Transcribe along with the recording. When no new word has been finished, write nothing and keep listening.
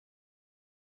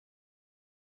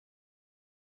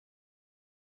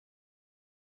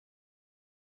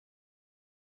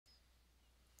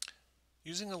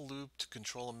Using a loop to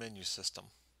control a menu system.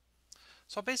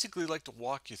 So I basically like to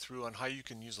walk you through on how you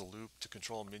can use a loop to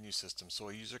control a menu system so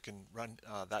a user can run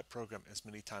that program as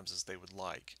many times as they would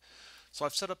like. So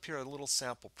I've set up here a little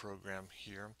sample program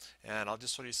here, and I'll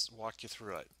just sort of walk you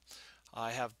through it.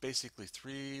 I have basically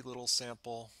three little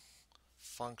sample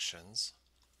functions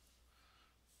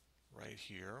right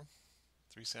here,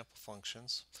 three sample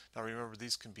functions. Now remember,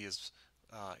 these can be as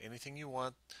anything you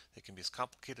want. They can be as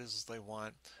complicated as they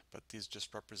want, but these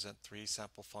just represent three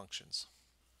sample functions.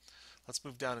 Let's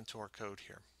move down into our code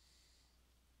here.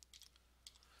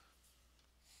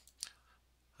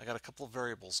 I got a couple of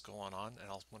variables going on,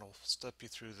 and I'm going to step you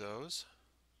through those.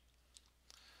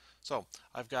 So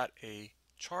I've got a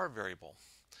char variable.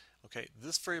 Okay,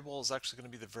 this variable is actually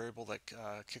going to be the variable that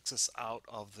kicks us out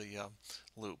of the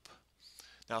loop.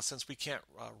 Now, since we can't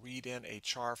read in a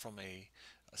char from a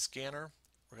scanner,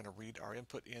 we're going to read our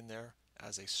input in there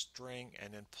as a string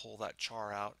and then pull that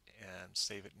char out and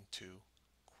save it into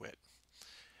quit.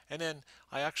 And then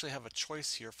I actually have a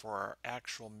choice here for our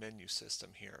actual menu system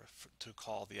here to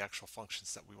call the actual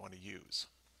functions that we want to use.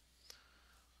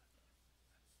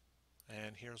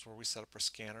 And here's where we set up our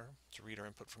scanner to read our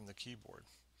input from the keyboard.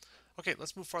 Okay,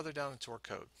 let's move farther down into our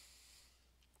code.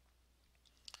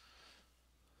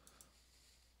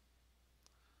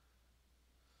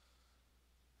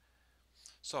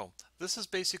 So this is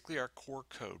basically our core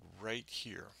code right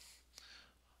here.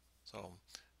 So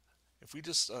if we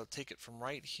just take it from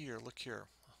right here, look here.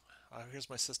 Here's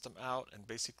my system out, and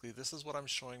basically this is what I'm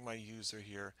showing my user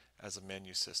here as a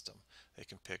menu system. They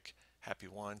can pick happy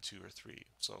 1, 2, or 3.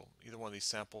 So either one of these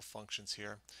sample functions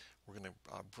here, we're going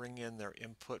to bring in their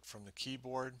input from the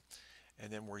keyboard,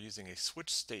 and then we're using a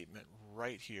switch statement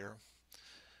right here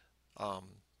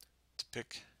to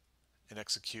pick and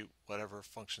execute whatever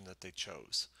function that they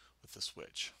chose with the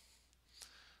switch.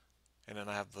 And then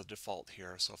I have the default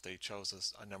here, so if they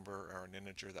chose a number or an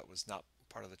integer that was not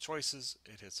part of the choices,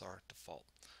 it hits our default.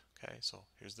 Okay, so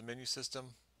here's the menu system.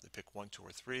 They pick 1, 2,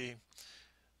 or 3.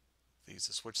 They use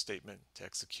the switch statement to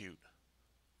execute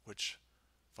which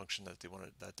function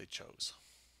that they chose.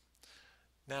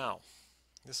 Now,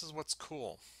 this is what's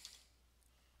cool.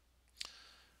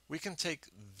 We can take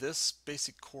this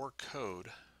basic core code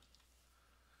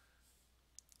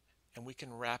and we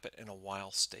can wrap it in a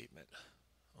while statement.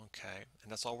 Okay,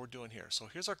 and that's all we're doing here. So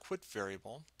here's our quit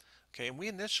variable. Okay, and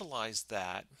we initialize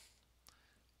that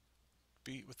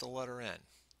with the letter n.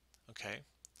 Okay,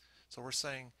 so we're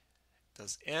saying,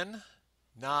 does n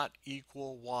not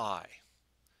equal y?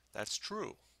 That's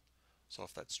true. So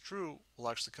if that's true, we'll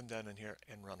actually come down in here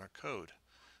and run our code.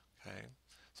 Okay,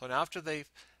 so now after they've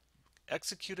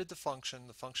executed the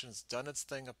function's done its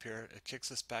thing up here, it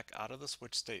kicks us back out of the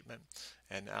switch statement,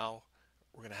 and now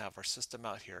we're going to have our system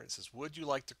out here. It says, would you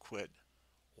like to quit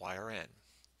y or n?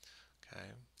 Okay,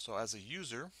 so as a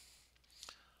user,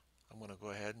 I'm going to go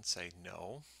ahead and say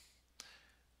no.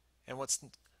 And what's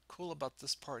cool about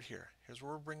this part here, here's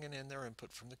where we're bringing in their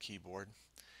input from the keyboard.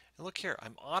 And look here,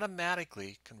 I'm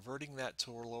automatically converting that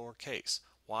to a lowercase.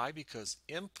 Why? Because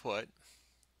input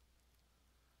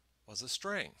was a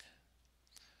string.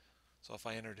 So if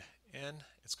I entered n,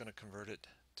 it's going to convert it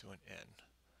to an n.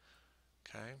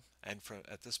 Okay, and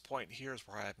at this point here is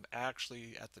where I'm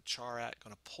actually at the char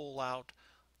going to pull out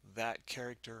that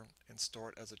character and store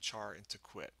it as a char into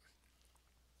quit.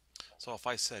 So if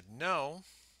I said no,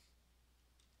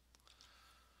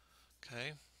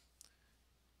 okay,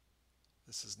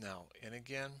 this is now n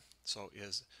again. So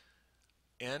is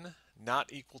n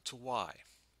not equal to y?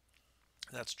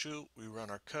 And that's true. We run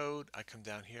our code. I come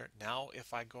down here. Now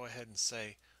if I go ahead and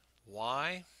say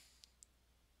y,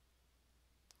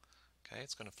 okay,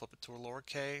 it's going to flip it to a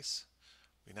lowercase.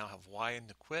 We now have y in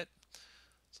the quit.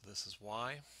 So this is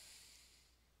y.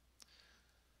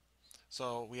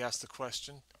 So we ask the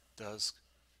question, does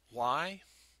y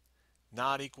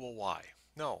not equal y?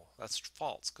 No, that's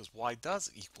false because y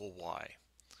does equal y.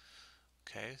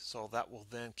 Okay, so that will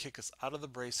then kick us out of the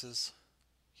braces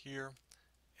here,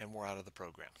 and we're out of the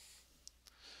program.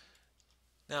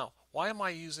 Now, why am I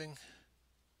using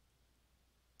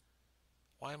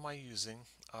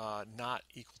not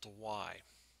equal to y?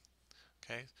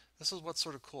 Okay, this is what's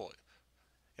sort of cool.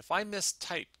 If I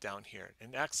mistype down here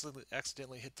and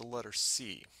accidentally hit the letter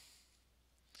C,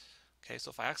 okay, so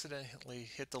if I accidentally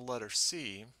hit the letter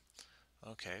C,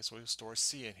 okay, so we store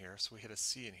C in here, so we hit a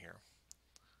C in here.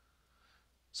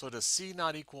 So does C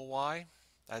not equal Y?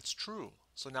 That's true.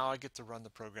 So now I get to run the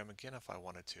program again if I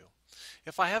wanted to.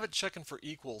 If I have it checking for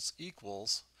equals,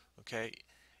 okay,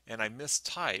 and I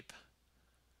mistype,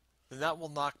 then that will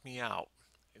knock me out.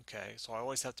 Okay, so I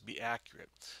always have to be accurate.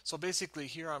 So basically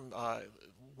here I'm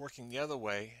working the other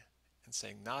way and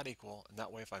saying not equal, and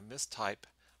that way if I mistype,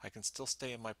 I can still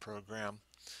stay in my program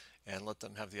and let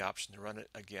them have the option to run it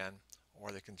again,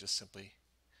 or they can just simply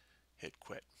hit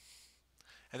quit.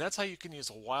 And that's how you can use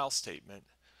a while statement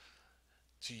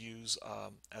to use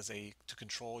to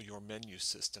control your menu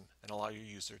system and allow your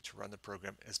user to run the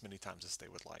program as many times as they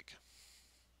would like.